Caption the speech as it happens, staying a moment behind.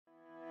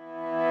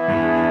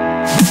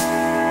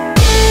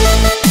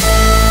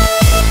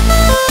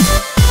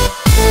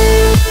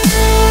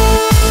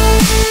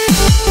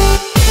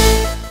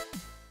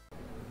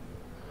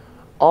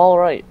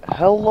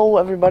Hello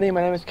everybody, my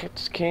name is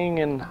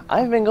Cactusking, and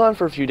I've been gone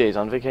for a few days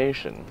on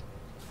vacation.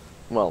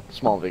 Well,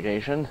 small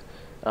vacation.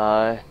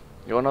 Going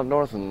up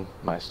north in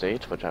my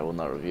state, which I will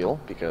not reveal,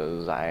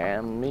 because I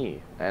am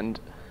me. And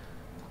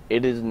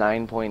it is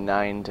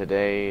 9.9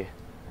 today.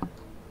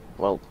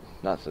 Well,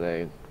 not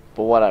today,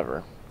 but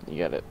whatever. You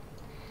get it.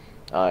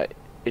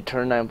 It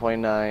turned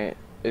 9.9,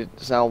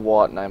 it's now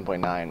WoT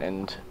 9.9,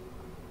 and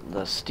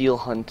the Steel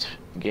Hunt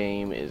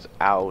game is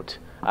out.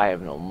 I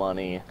have no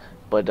money,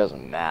 but it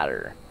doesn't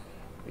matter,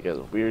 because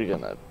we're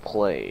gonna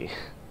play,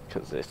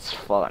 because it's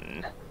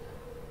fun.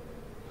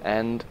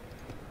 And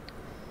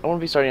I want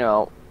to be starting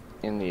out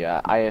in the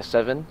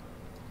IS-7,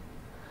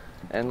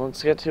 and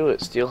let's get to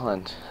it. Steel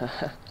Hunt.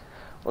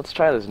 Let's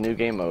try this new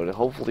game mode.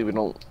 Hopefully we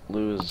don't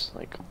lose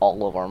like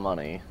all of our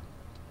money.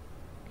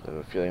 I have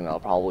a feeling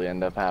that'll probably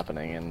end up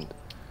happening. And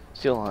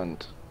Steel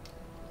Hunt.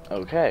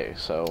 Okay,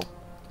 so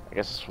I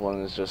guess this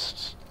one is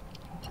just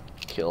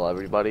kill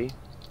everybody.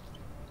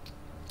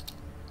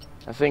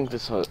 I think I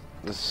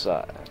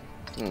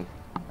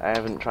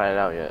haven't tried it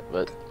out yet,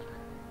 but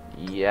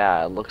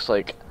yeah, it looks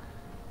like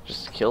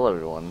just kill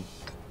everyone.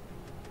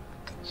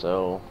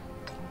 So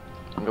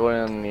I'm going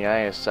on the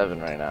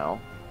IS-7 right now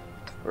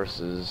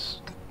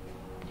versus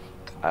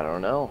I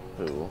don't know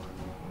who.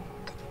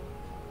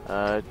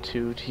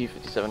 Two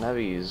T-57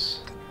 heavies.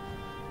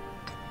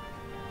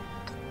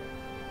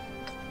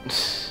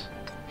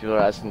 People are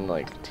asking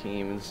like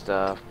team and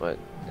stuff, but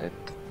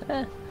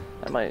I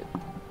might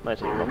take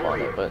them up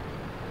on it. But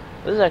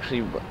this is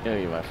actually gonna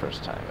be my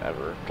first time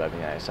ever driving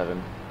the IS-7.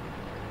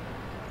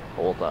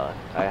 Hold on,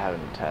 I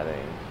haven't had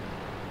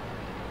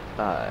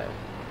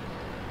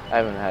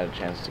a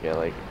chance to get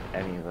like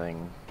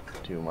anything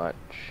too much.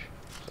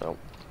 So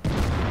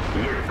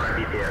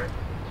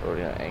we're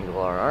gonna angle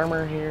our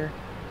armor here.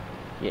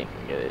 He ain't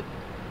gonna get it.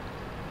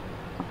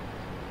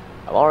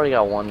 I've already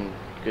got one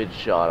good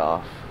shot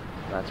off.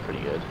 That's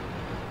pretty good.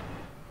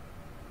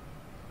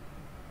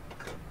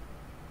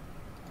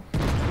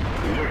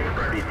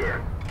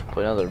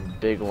 Put another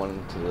big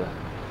one to the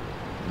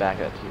back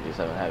of that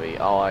T-57 heavy.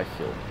 Oh, I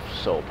feel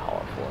so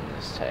powerful in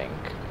this tank.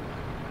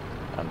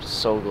 I'm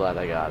so glad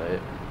I got it.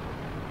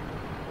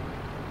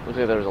 Looks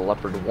like there was a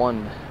Leopard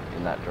 1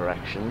 in that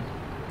direction.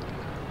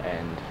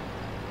 And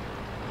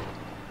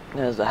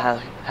as the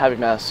Havoc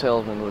Mask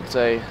salesman would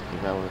say,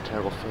 you've met with a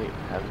terrible fate,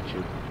 haven't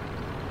you?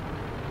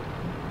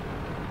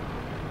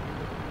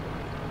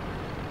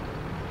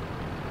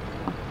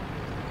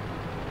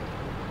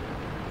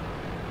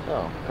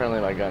 So,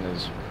 apparently my gun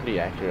is pretty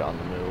accurate on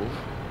the move.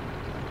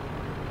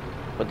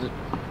 But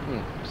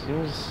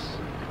seems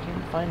I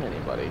can't find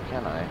anybody,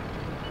 can I?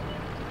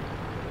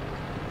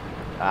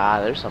 Ah,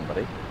 there's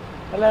somebody.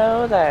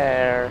 Hello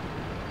there.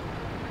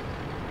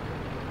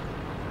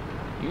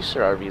 You,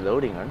 sir, are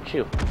reloading, aren't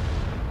you?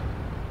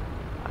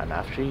 I'm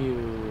after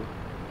you.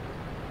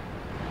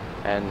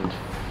 And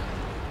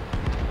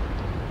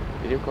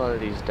video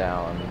quality's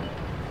down.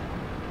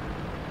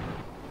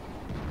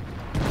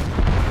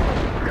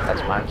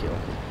 That's my kill.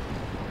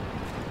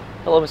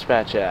 Hello, Mr.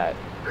 Batchat.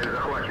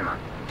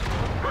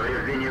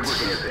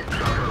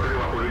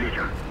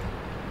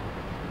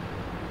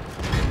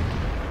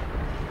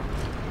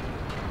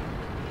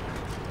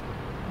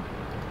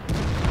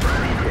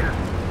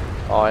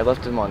 Oh, I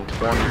left him on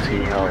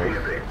 22 health.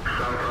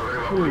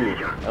 Ooh,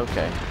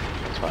 okay,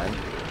 that's fine.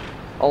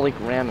 I'll like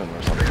ram him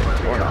or something,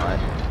 or not.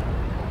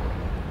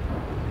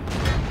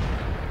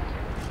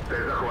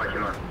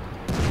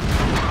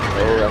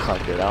 Oh, that's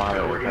not good. I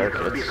don't have any repair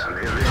kits.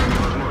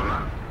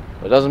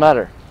 But it doesn't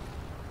matter.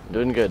 I'm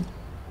doing good.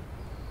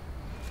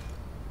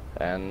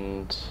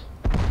 And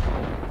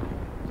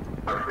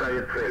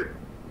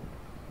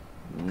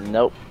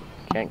nope,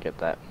 can't get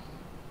that.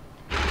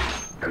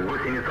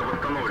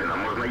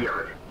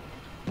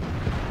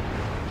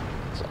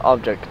 So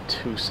Object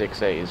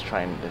 268 is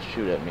trying to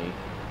shoot at me,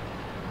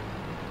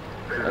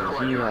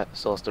 and he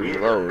still has to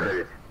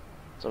reload.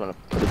 So I'm gonna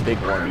put a big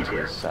one to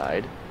his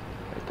side,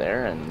 right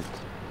there, and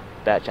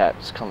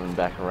Batchat's coming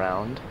back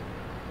around.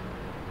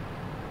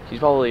 He's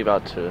probably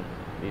about to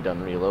be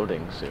done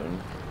reloading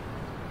soon,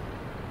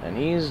 and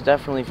he's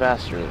definitely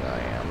faster than I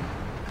am.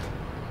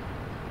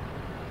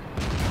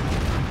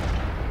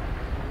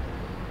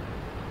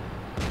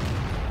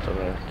 So I'm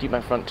gonna keep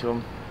my front to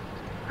him.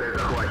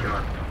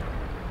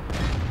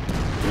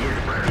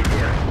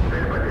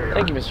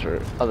 Thank you, Mr.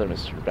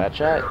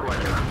 Batchat.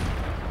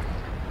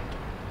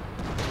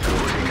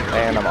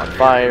 And I'm on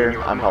fire.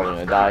 I'm probably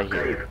gonna die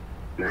here.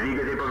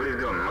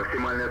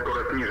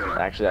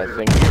 Actually, I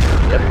think,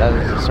 yep, that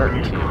is a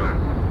certainty.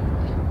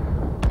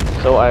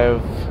 So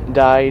I've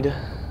died,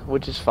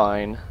 which is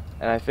fine.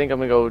 And I think I'm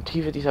gonna go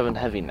T-57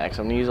 heavy next.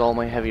 I'm gonna use all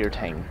my heavier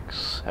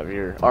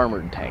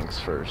armored tanks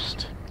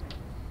first.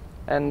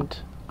 And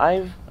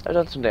I've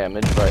done some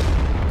damage, but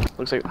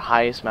looks like the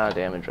highest amount of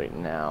damage right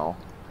now.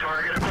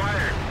 Target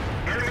acquired.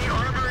 Enemy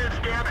armor is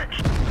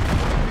damaged.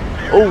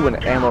 Oh, an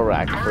ammo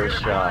rack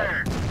first shot.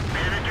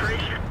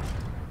 Penetration.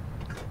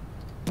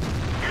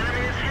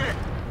 Enemy is hit.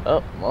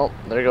 Oh, well,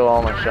 there go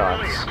all my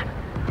shots.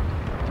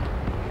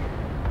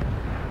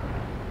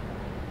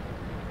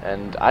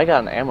 And I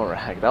got an ammo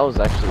rack. That was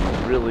actually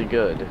really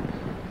good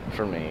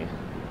for me,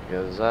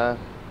 because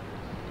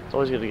it's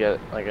always good to get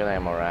like an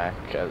ammo rack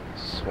at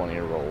one of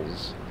your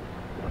rolls.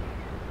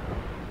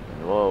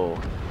 And whoa.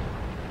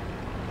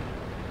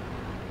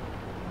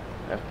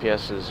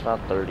 FPS is about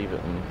 30, but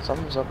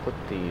something's up with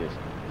the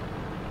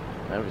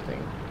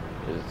everything.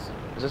 Is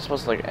this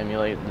supposed to like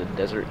emulate the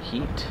desert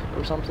heat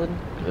or something?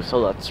 If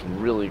so, that's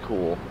really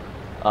cool.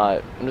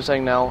 I'm just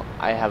saying now,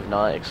 I have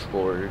not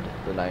explored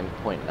the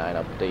 9.9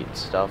 update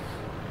stuff.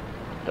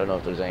 Don't know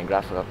if there's any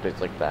graphic updates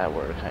like that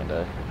where it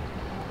kinda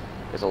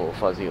is a little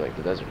fuzzy like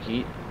the desert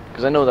heat.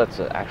 Because I know that's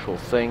an actual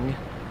thing,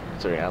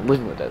 considering I live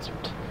in the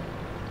desert.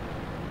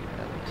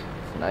 And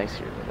it's nice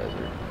here in the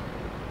desert.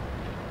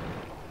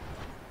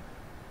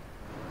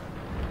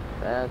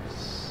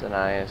 That's an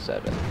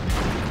IS-7.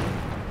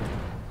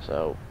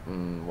 So,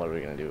 what are we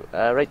gonna do?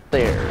 Right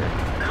there.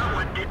 That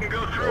one didn't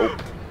go through.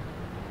 Nope.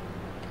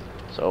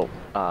 So,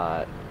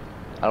 I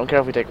don't care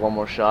if we take one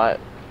more shot.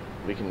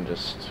 We can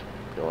just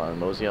go on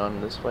mosey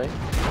on this way.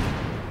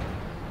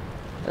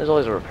 There's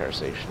always a repair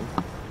station.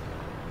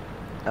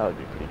 That would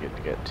be pretty good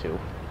to get to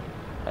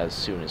as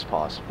soon as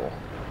possible.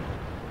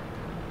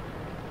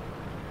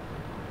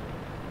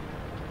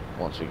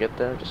 Once we get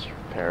there, just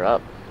repair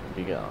up and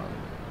be gone.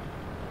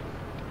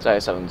 This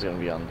IS-7 is going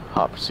to be on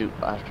hot pursuit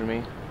after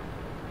me,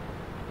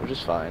 which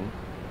is fine.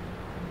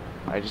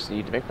 I just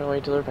need to make my way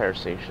to the repair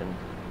station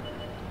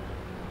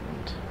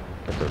and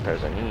get the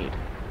repairs I need.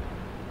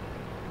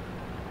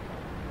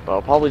 But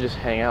I'll probably just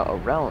hang out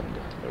around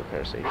the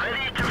repair station.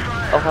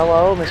 Oh,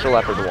 hello, Mr.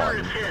 Leopard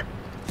 1.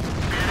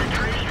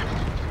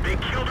 They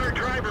killed our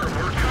driver.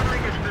 We're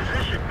covering his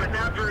position, but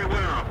not very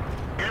well.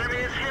 Enemy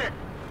is hit.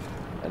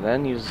 And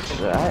then use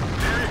that.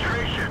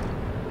 Penetration.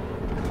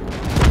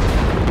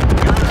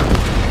 Got him.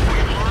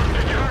 We've lost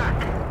the track.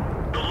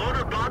 The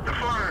loader bought the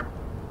farm.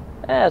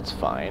 That's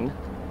fine.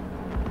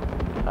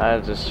 I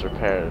just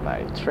repaired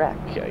my track,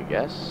 I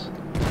guess.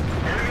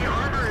 Enemy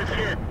armor is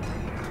hit.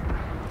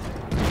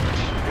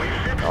 We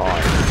fixed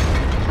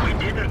Oh, we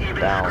didn't even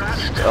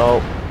bounced. scratch it. Oh,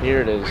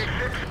 here it is. We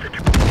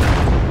fixed the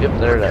Yep,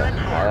 there it is.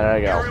 There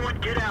I go. Everyone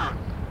get out.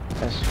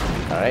 Yes.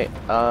 Alright,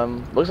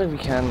 looks like we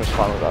can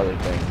respond with other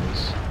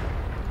things.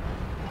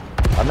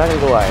 I'm not gonna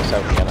go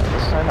IS-7 again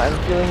this time. I'm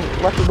feeling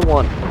Leopard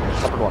 1.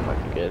 Leopard 1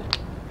 might be good.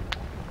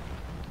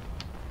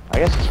 I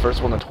guess it's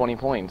first one to 20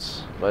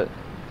 points, but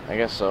I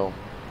guess so.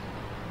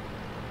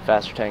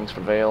 Faster tanks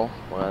prevail,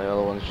 while the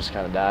other ones just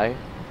kind of die.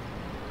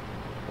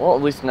 Well,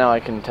 at least now I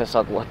can test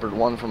out the Leopard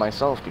 1 for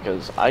myself,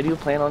 because I do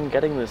plan on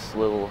getting this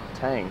little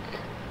tank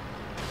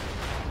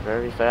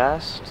very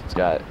fast. It's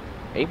got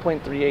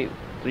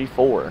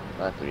 8.3834,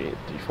 not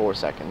 3834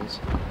 seconds,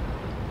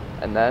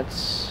 and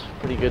that's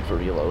pretty good for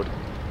reload.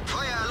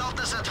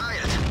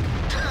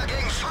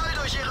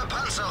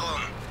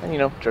 And you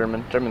know,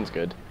 German's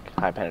good.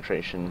 High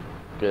penetration,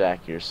 good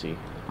accuracy,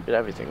 good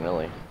everything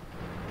really.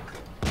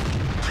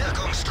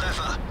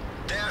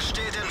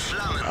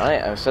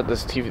 Alright, I've set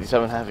this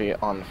T-57 Heavy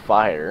on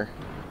fire.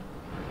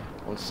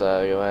 Let's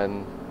go ahead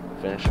and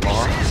finish him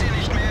off.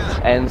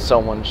 And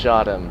someone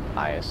shot him.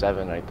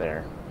 IS-7 right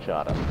there.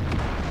 Shot him.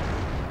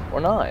 Or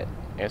not. I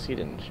guess he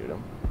didn't shoot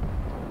him.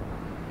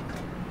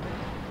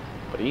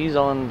 But he's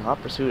on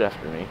hot pursuit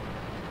after me.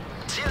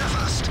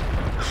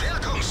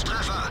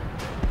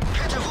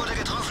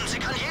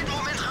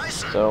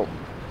 So,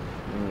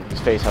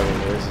 he's face hugging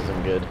me. This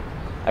isn't good.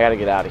 I gotta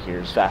get out of here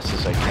as fast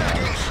as I can.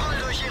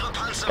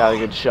 Got a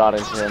good shot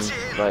into him,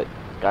 but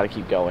gotta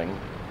keep going.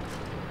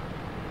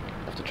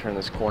 Have to turn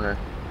this corner.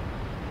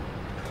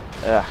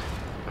 Ugh,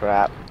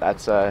 crap.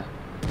 That's not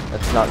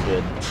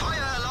good.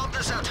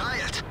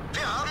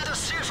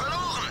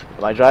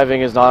 My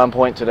driving is not on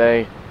point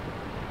today.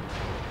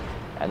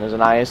 And there's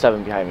an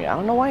IS-7 behind me. I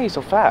don't know why he's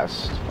so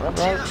fast.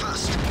 Whatever.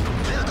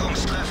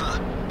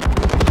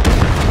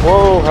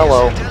 Whoa,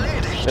 hello.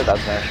 Shit,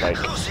 that's an airstrike.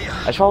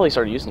 I should probably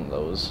start using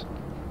those.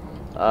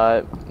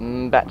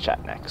 Bat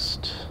chat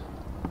next.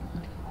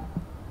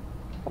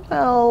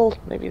 Well,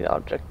 maybe the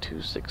object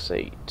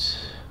 268.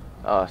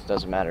 Oh, it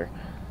doesn't matter.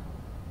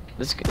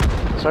 This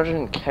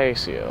Sergeant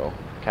Cassio,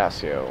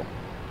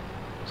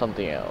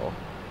 something else.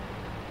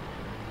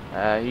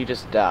 He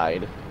just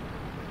died,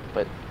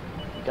 but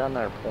he got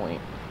another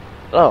point.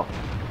 Oh,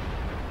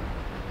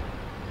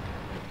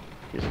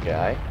 here's a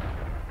guy.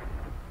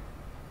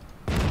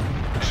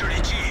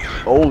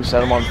 Oh,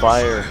 set him on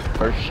fire.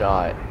 First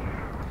shot.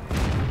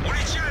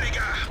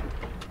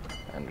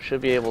 And we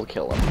should be able to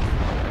kill him.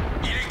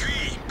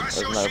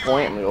 There's another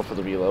point. I'm gonna go for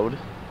the reload.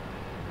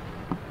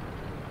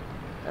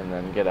 And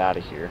then get out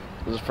of here.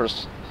 This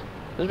is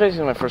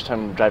basically my first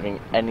time driving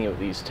any of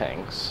these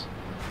tanks.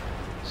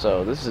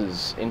 So this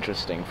is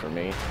interesting for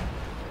me.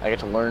 I get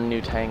to learn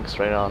new tanks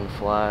right on the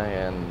fly,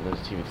 and there's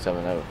a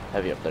T-57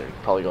 Heavy up there,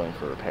 probably going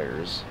for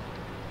repairs.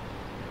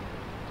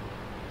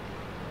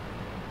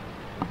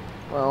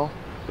 Well,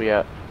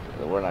 we're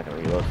not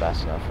going to reload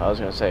fast enough. I was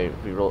going to say,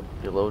 if we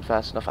reload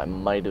fast enough, I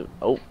might have...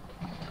 Oh,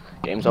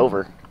 game's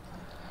over.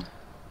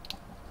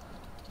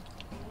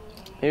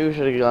 Maybe we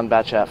should have gone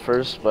bat chat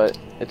first, but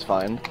it's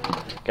fine.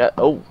 Got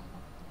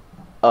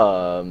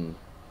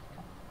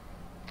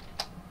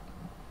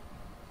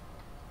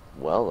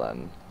well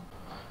then.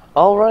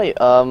 Alright,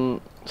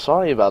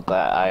 sorry about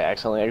that. I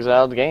accidentally exited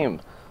out of the game.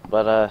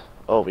 But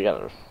oh, we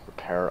gotta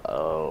repair.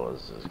 Oh,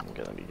 this is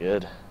gonna be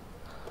good.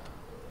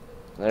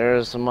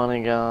 There's some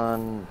money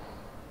gone.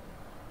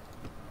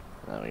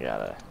 Now we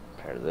gotta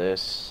repair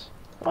this.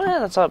 Oh yeah,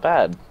 that's not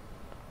bad.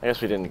 I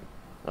guess we didn't.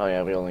 Oh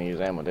yeah, we only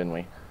used ammo, didn't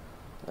we?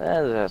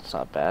 That's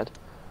not bad.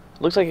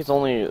 Looks like it's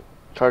only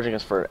charging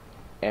us for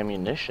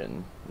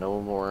ammunition. No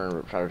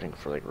more charging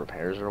for like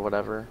repairs or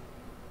whatever.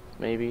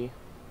 Maybe.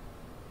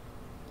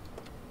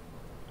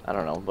 I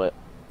don't know, but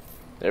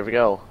there we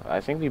go. I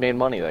think we made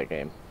money that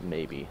game.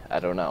 Maybe. I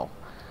don't know.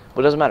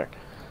 But it doesn't matter.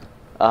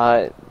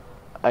 I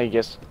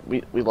guess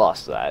we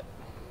lost that.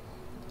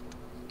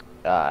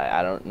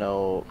 I don't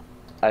know.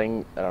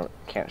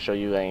 Can't show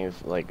you any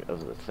like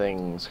of the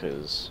things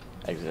because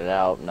exited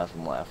out,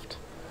 nothing left.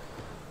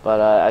 But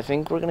I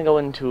think we're gonna go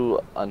into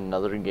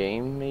another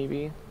game,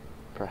 maybe,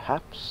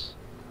 perhaps.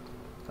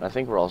 And I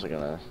think we're also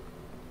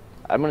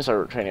I'm gonna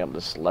start training up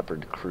this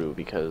leopard crew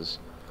because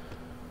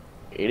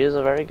it is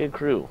a very good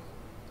crew.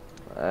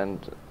 And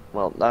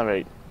well, not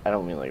very. I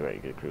don't mean like very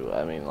good crew.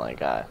 I mean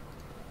like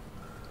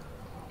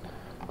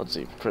let's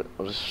see.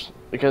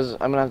 Because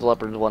I'm gonna have the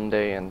leopard one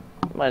day, and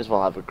might as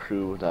well have a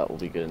crew that will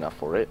be good enough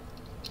for it.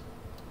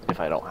 If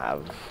I don't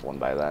have one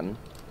by then.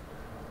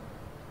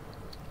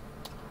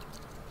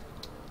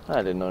 I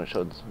didn't know it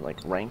showed like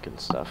rank and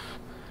stuff.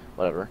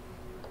 Whatever.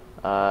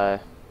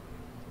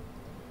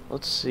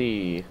 Let's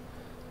see.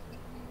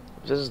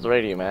 This is the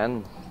radio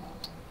man.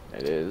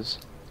 It is.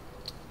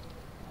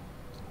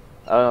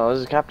 Oh no,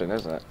 this is captain,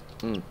 isn't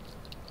it?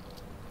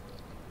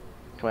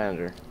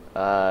 Commander.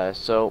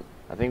 So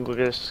I think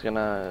we're just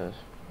gonna.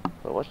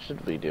 Well, what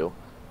should we do?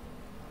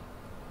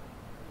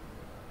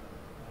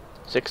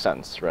 6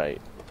 cents,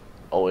 right?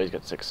 Always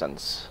get 6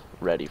 cents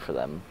ready for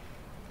them.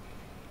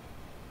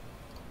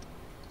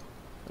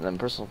 And then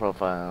personal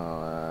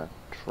profile,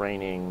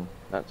 training,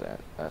 not that,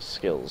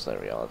 skills, there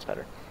we go, that's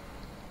better.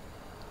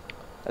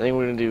 I think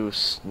we're gonna do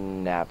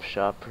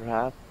snapshot,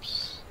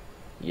 perhaps?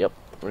 Yep,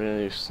 we're gonna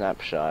do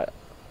snapshot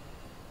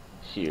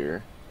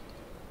here.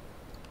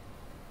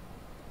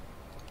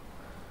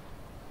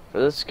 For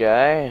this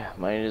guy,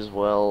 might as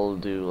well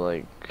do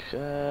like,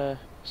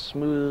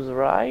 smooth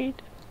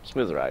ride?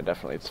 Smooth ride,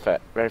 definitely. It's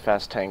very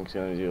fast tank, it's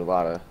gonna do a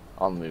lot of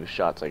on-the-move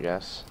shots, I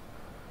guess.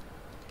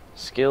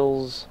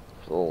 Skills.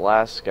 For the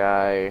last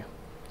guy,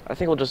 I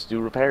think we'll just do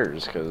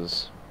repairs,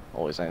 because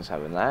always nice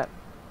having that.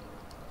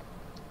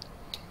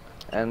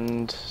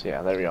 And,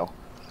 yeah, there we go.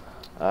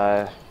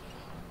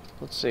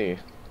 Let's see.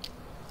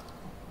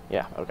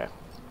 Yeah, okay.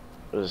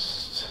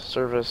 Just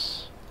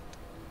service.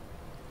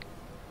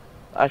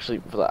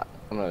 Actually, for that,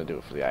 I'm going to do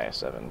it for the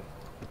IS-7.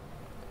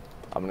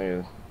 I'm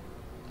going to,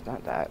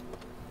 not that.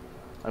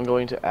 I'm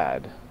going to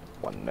add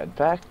 1 med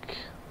pack.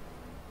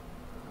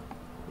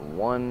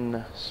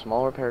 1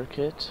 small repair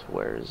kit.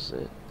 Where is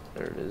it?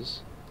 There it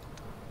is.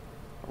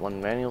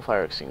 1 manual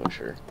fire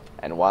extinguisher.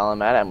 And while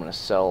I'm at it, I'm going to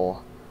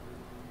sell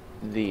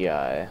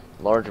the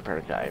large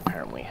repair kit I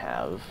apparently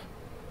have.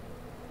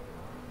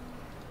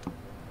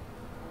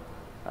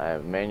 I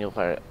have manual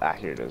fire. Ah,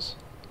 here it is.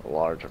 A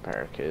large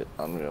repair kit.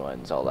 I'm going to go ahead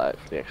and sell that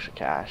for the extra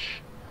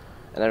cash.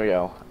 And there we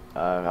go.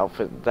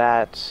 Outfit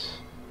that.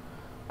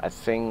 I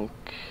think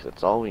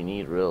that's all we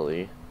need,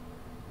 really.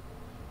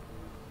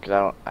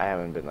 Because I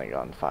haven't been like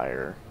on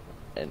fire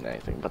in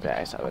anything but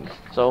the IS-7.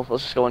 So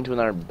let's just go into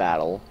another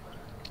battle,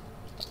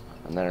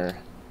 another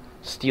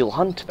steel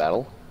hunt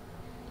battle,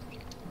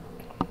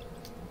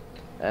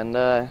 and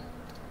I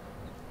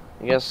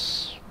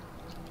guess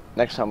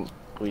next time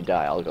we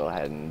die, I'll go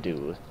ahead and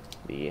do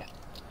the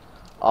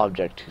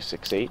Object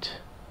 268.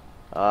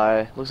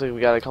 Looks like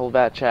we got a couple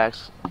bat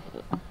checks.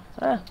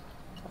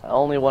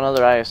 Only one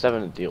other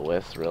IS-7 to deal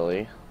with,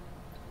 really.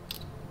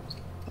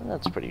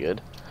 That's pretty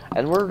good.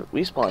 And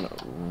we spawn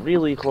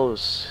really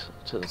close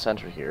to the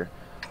center here.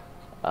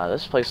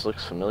 This place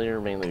looks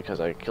familiar, mainly because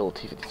I killed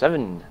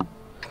T-57.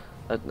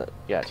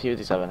 Yeah,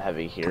 T-57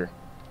 heavy here.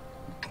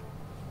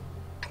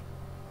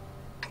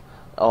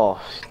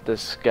 Oh,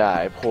 this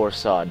guy, poor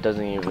sod,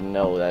 doesn't even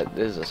know that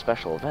this is a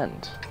special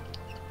event.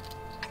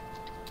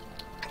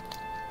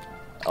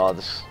 Oh,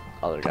 this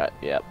other guy,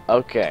 yep,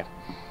 okay.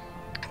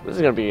 This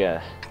is gonna be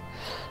an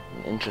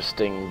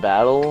interesting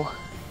battle.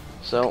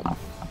 So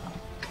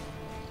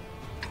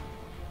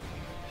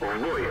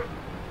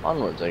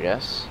onwards, I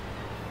guess.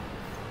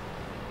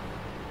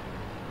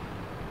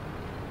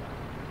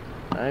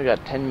 I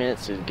got 10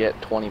 minutes to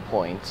get 20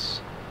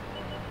 points.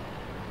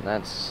 And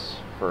that's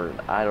for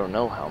I don't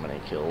know how many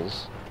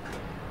kills.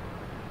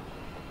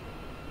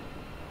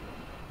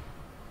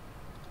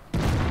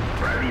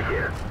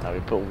 Now we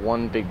put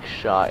 1 big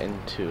shot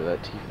into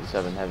that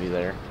T-57 heavy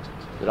there.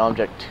 The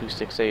Object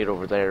 268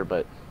 over there,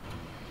 but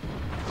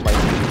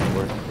might be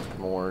worth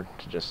more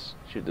to just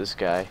shoot this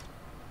guy.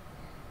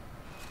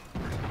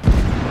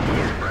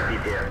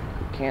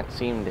 Can't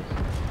seem to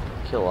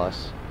kill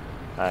us.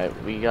 Alright,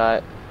 we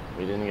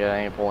didn't get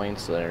any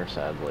points there,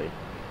 sadly.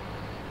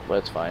 But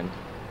it's fine.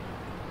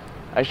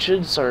 I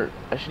should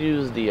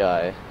use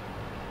the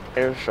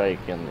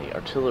airstrike and the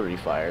artillery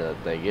fire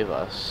that they give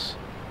us.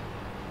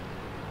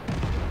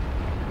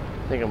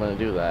 I think I'm gonna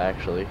do that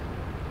actually.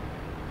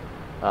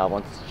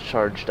 Once it's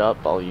charged up,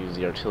 I'll use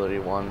the artillery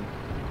one,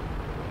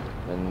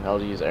 and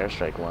I'll use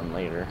airstrike one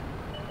later.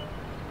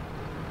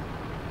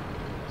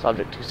 This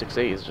Object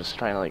 268 is just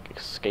trying to like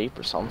escape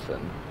or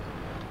something.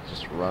 He's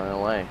just running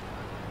away.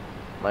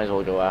 Might as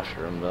well go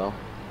after him though.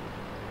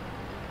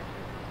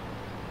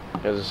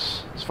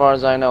 Because as far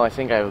as I know, I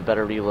think I have a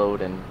better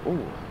reload and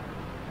ooh,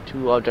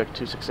 2 Object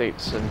 268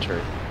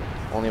 center.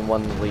 Only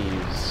 1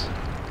 leaves.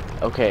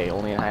 Okay,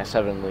 only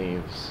 7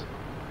 leaves.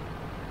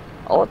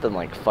 I'll let them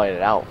like fight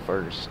it out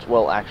first.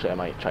 Well, actually, I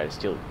might try to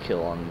steal a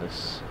kill on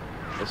this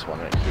one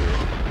right here.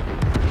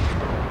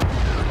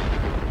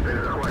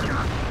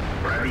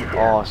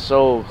 Oh,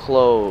 so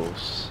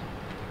close.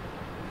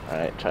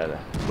 Alright, try to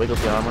wiggle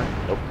the armor.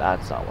 Nope,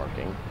 that's not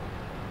working.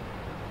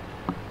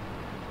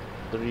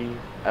 3.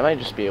 I might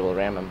just be able to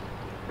ram him.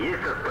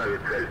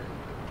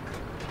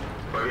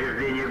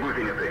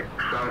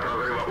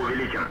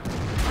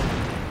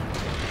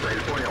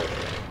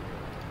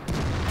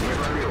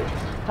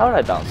 How did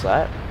I bounce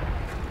that?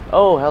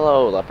 Oh,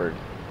 hello, leopard.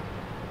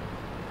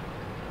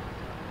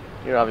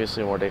 You're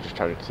obviously a more dangerous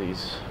target to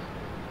these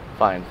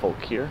fine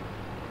folk here.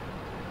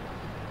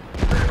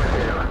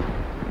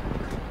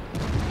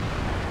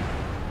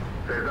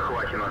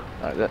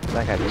 Alright,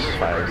 that guy just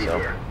fired, so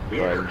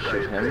go ahead and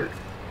shoot him.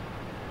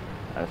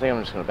 I think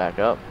I'm just gonna back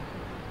up.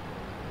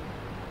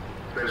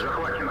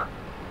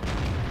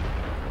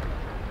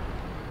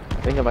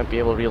 I think I might be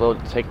able to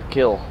reload to take the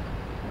kill.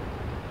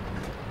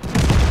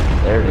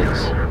 There it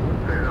is.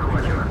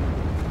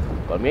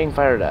 But I'm getting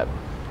fired at.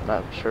 I'm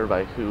not sure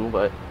by who,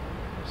 but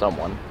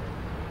someone.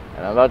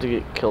 And I'm about to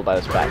get killed by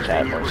this bat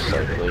chat, most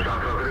likely.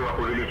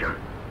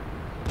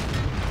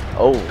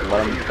 Oh,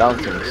 but I'm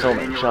bouncing so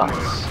many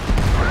shots.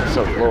 It's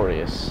so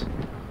glorious.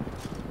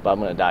 But I'm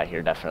gonna die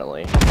here,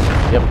 definitely.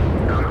 Yep.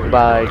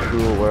 Goodbye,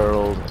 cruel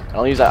world.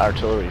 I'll use that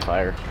artillery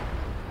fire.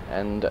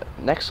 And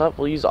next up,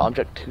 we'll use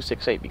Object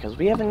 268 because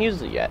we haven't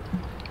used it yet.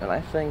 And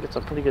I think it's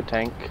a pretty good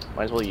tank.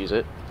 Might as well use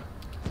it.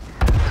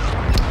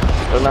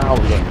 Don't know how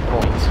we get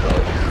points,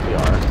 but we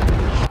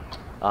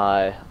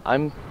are.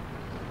 I'm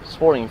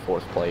sporting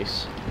 4th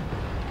place.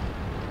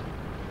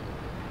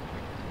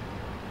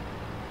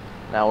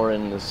 Now we're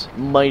in this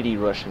mighty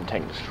Russian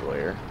tank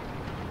destroyer.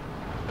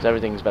 Because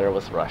everything's better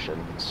with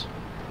Russians.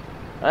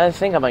 I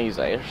think I might use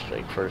the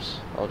airstrike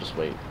first. I'll just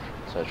wait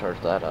so I charge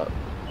that up.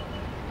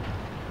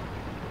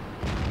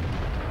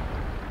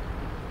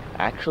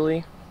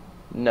 Actually,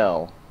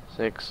 no.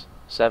 6,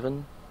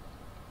 7.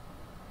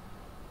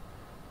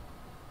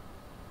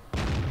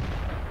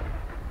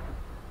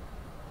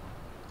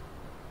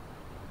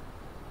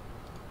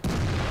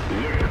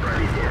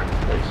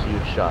 A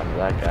huge shot to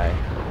that guy.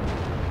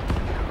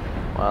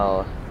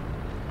 While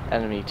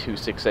enemy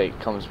 268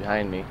 comes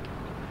behind me.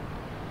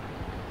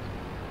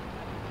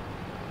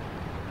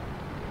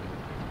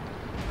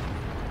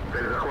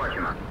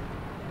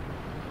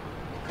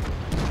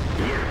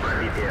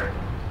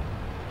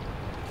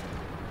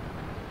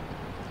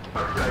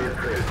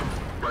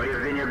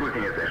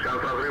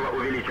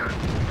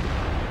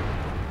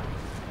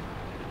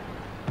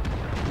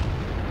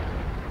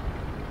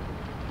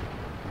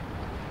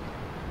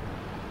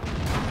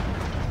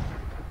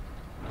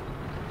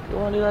 You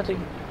want to do that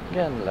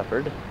again,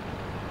 leopard?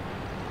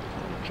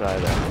 Try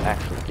to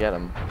actually get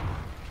him.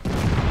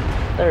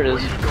 There it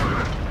is.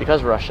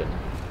 Because Russian.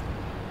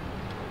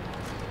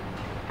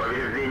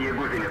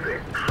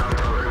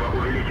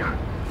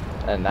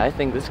 And I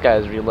think this guy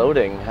is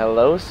reloading.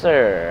 Hello,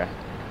 sir.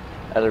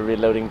 At a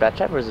reloading bat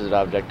chat versus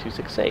Object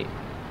 268.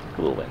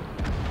 Cool win.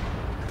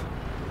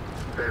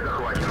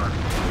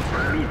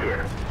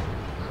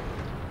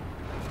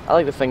 I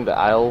like to think that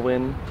I'll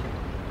win.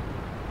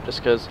 Just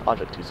because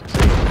Object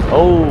 268.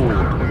 Oh!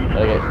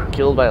 I get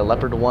killed by a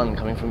Leopard 1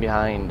 coming from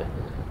behind.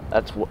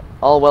 That's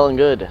all well and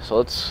good. So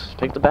let's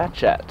pick the bat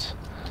chat.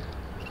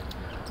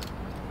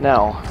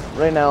 Now,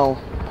 right now,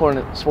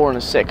 sporting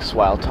a 6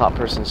 while top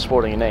person's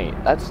sporting an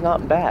 8. That's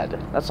not bad.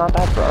 That's not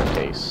bad for our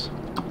case.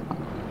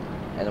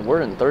 And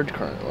we're in 3rd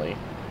currently.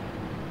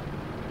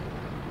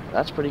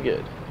 That's pretty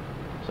good.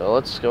 So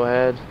let's go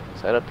ahead,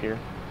 set up here.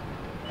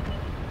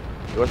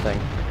 Your thing.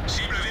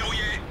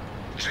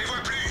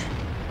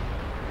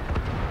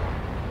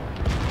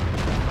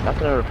 Not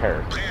gonna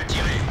repair.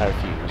 I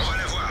refuse.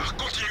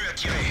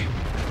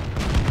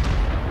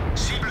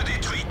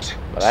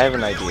 But I have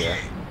an idea.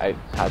 I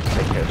have to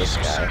take care of this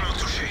guy.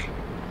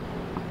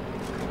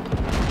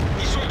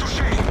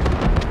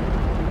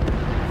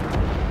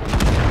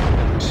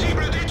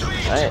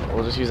 Alright,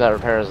 we'll just use that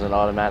repair as an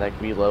automatic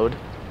reload.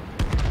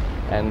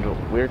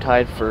 And we're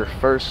tied for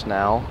 1st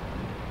now.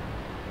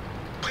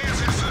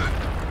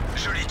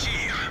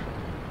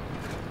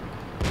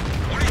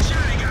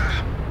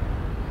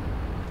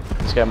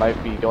 This guy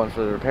might be going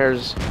for the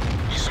repairs.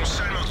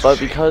 But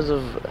because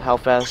of how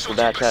fast the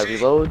bat chat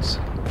reloads,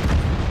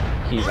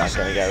 he's not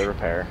going to get a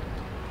repair.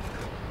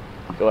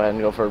 Go ahead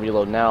and go for a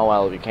reload now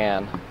while you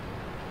can.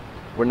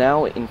 We're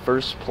now in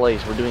first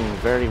place. We're doing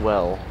very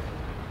well.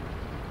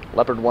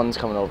 Leopard 1's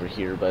coming over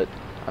here, but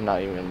I'm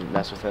not even going to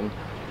mess with him.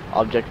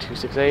 Object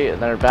 268,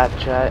 and then our bat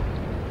chat.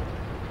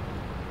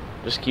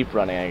 Just keep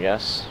running, I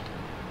guess.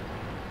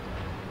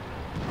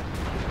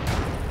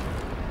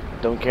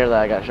 Don't care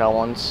that I got shot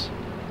once.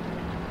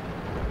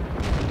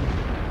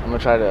 I'm going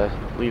to try to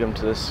lead him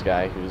to this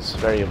guy who's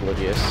very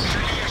oblivious.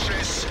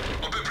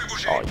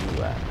 Oh,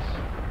 you ass.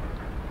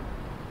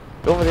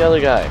 Go for the other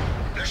guy.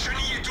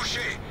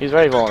 He's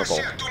very vulnerable.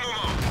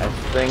 I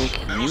think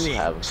you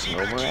have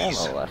no more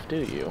ammo left, do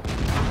you?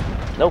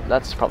 Nope,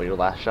 that's probably your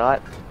last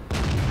shot.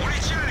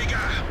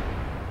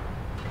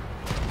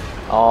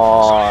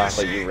 Oh,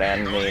 but you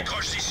ran me.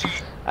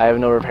 I have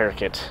no repair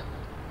kit.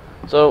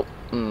 So,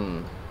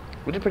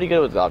 we did pretty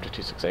good with the Object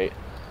 268.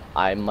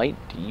 I might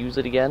use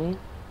it again.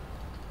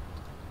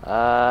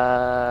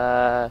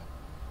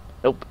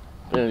 Nope.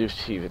 We're gonna do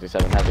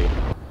T-57 heavy.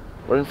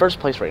 We're in first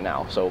place right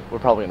now, so we're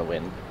probably gonna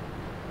win.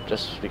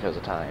 Just because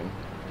of time.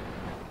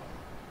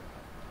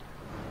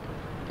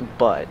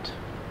 But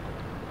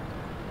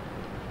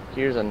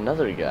here's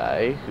another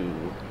guy who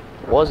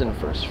was in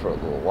first for a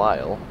little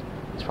while.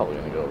 He's probably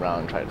gonna go around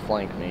and try to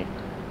flank me.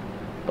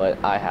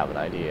 But I have an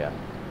idea.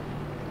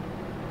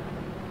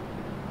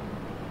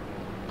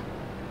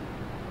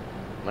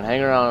 I'm gonna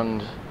hang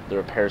around the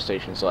repair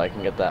station so I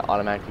can get that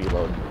automatic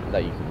reload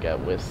that you can get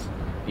with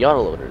the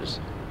autoloaders.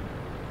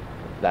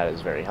 That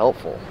is very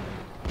helpful.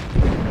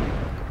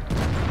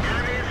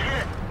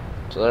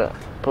 So there,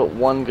 put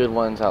one good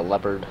one into that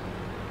Leopard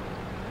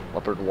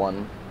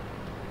 1.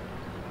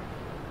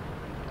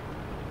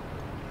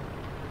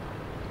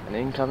 An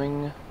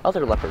incoming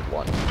other Leopard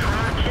 1.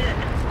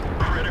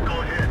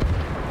 Critical hit.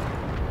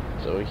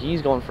 So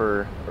he's going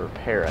for a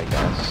repair, I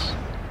guess.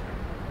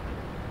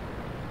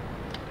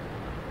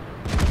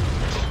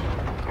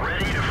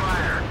 Ready to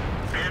fire.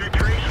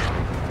 Penetration.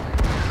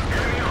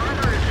 Enemy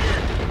armor is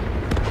hit.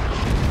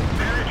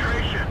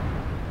 Penetration.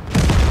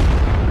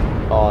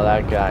 Oh,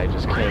 that guy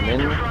just came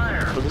in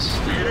for the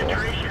steal.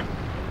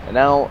 And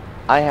now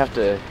I have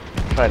to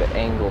try to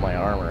angle my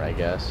armor, I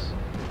guess,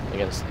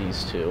 against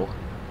these two.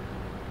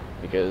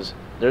 Because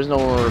there's no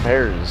more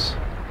repairs.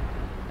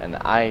 And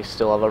I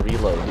still have a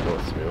reload to go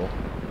through.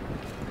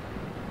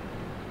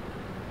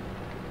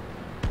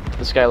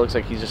 This guy looks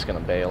like he's just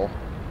gonna bail.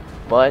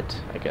 But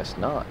I guess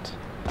not.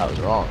 I was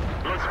wrong.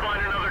 Let's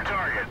find another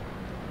target.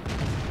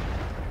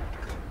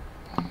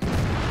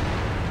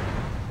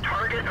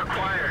 Target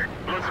acquired.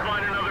 Let's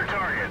find another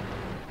target.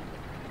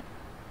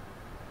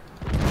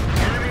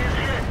 Enemy is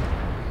hit.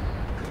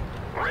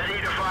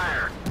 Ready to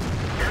fire.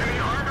 Enemy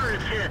armor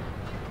is hit.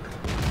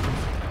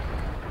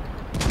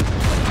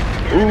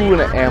 Ooh,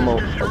 and an ammo,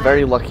 a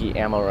very lucky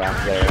ammo rack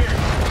there.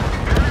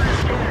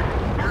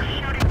 We're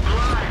shooting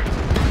blind.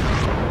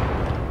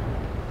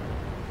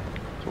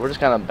 So we're just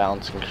kind of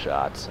bouncing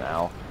shots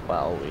now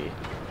while we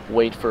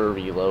wait for a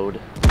reload.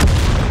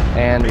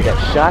 And we get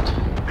shot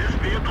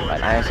by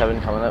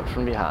 97 coming up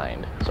from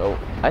behind. So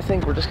I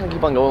think we're just going to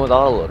keep on going with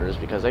autoloaders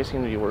because they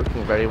seem to be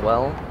working very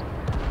well.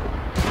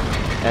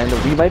 And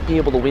we might be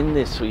able to win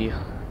this. We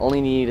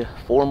only need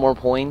 4 more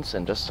points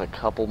and just a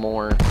couple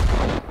more.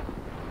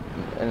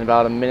 And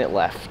about a minute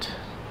left.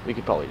 We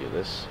could probably do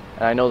this.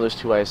 And I know there's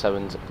 2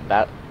 IS-7s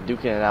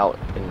duking it out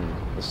in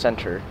the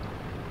center.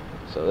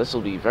 So this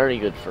will be very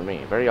good for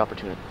me. Very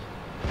opportunistic.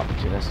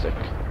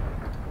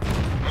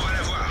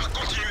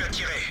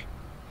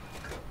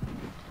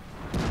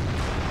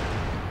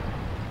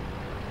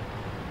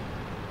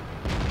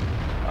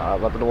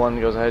 Leopard 1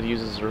 goes ahead,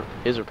 uses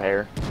his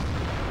repair.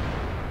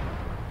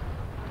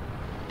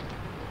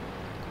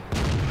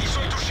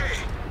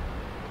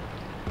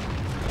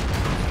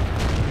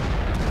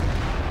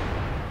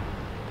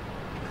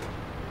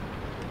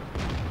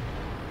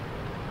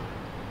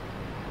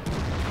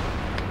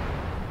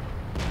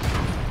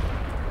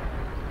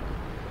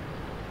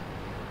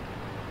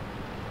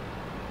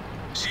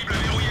 Cible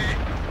verrouillée.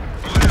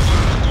 On va la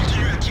voir.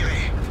 Continue à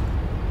tirer.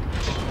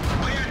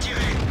 Prêt à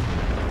tirer.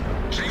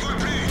 Je les vois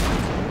plus.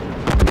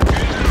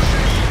 Une de nos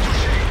chenilles est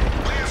touchée.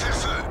 Prêt à faire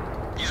feu.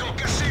 Ils ont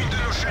cassé une de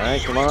nos chenilles.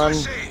 Alright, come on.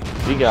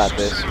 We got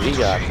this. We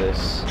got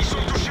this. Ils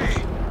sont touchés.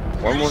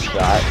 One more shot.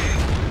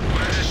 On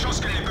a la chance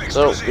qu'elle n'ait pas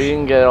So, we explosé.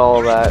 didn't get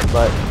all that,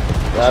 but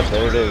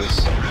there it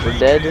is. We're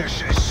dead,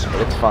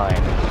 but it's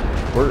fine.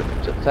 We're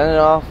to send it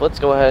off. Let's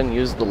go ahead and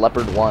use the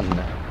Leopard 1.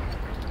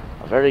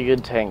 A very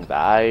good tank that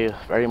I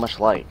very much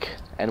like.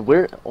 And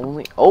we're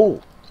only...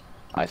 Oh!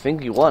 I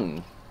think you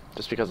won.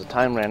 Just because the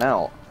time ran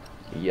out.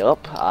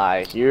 Yup,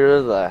 I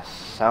hear the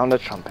sound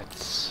of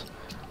trumpets.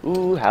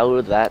 Ooh,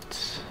 how that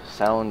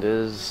sound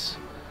is.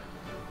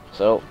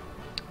 So,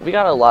 we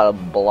got a lot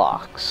of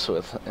blocks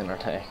in our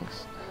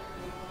tanks.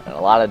 And a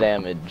lot of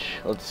damage.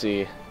 Let's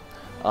see.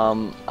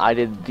 I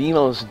did the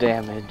most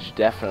damage,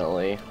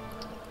 definitely.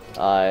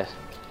 Got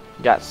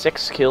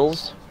 6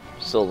 kills.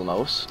 Still the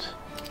most,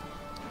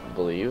 I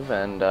believe.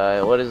 And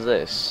what is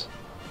this?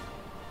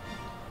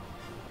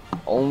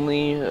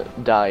 only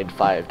died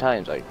 5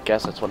 times. I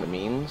guess that's what it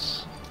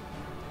means.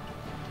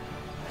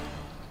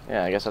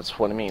 Yeah, I guess that's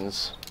what it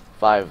means.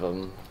 5 of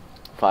them,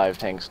 5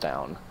 tanks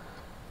down.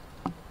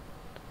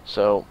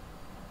 So,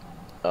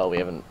 oh, we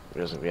haven't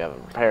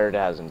repaired, it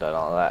hasn't done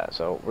all that.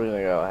 So we're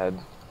gonna go ahead.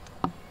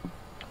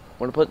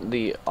 We're gonna put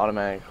the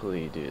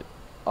automatically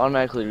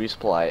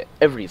resupply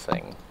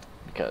everything,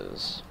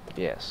 because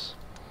yes,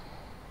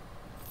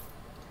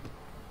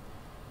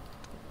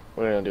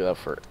 we're gonna do that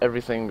for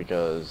everything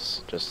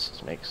because it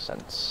just makes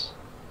sense.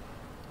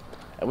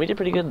 And we did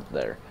pretty good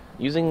there.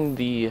 Using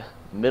the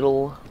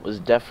middle was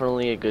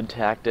definitely a good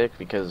tactic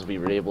because we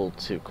were able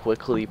to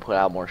quickly put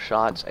out more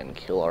shots and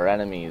kill our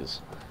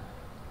enemies.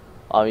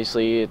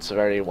 Obviously, it's a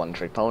very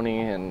one-trick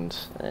pony, and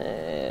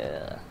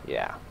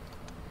yeah.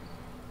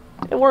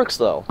 It works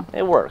though.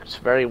 It worked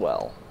very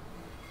well.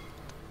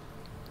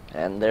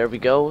 And there we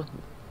go.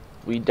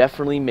 We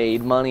definitely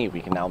made money.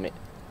 We can now make,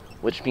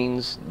 which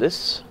means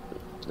this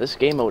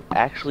game mode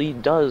actually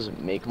does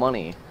make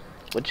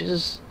which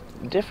is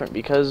different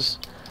because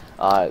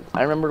I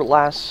remember the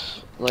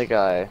last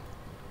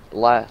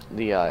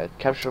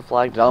capture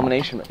flag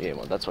domination game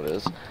mode. That's what it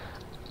is.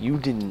 You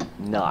did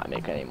not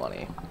make any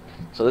money.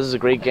 So this is a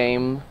great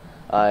game.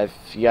 If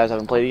you guys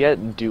haven't played it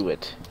yet, do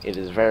it. It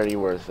is very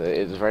worth it.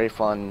 It is very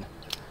fun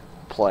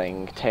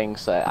playing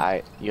tanks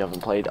that you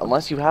haven't played.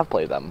 Unless you have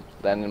played them,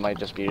 then it might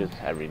just be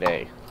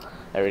everyday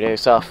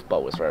stuff,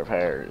 but with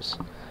repairs.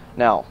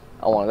 Now,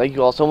 I want to thank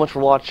you all so much for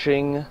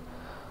watching.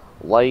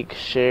 Like,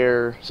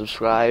 share,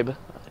 subscribe.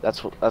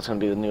 That's going to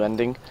be the new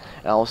ending.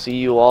 And I'll see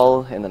you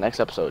all in the next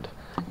episode.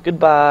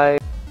 Goodbye.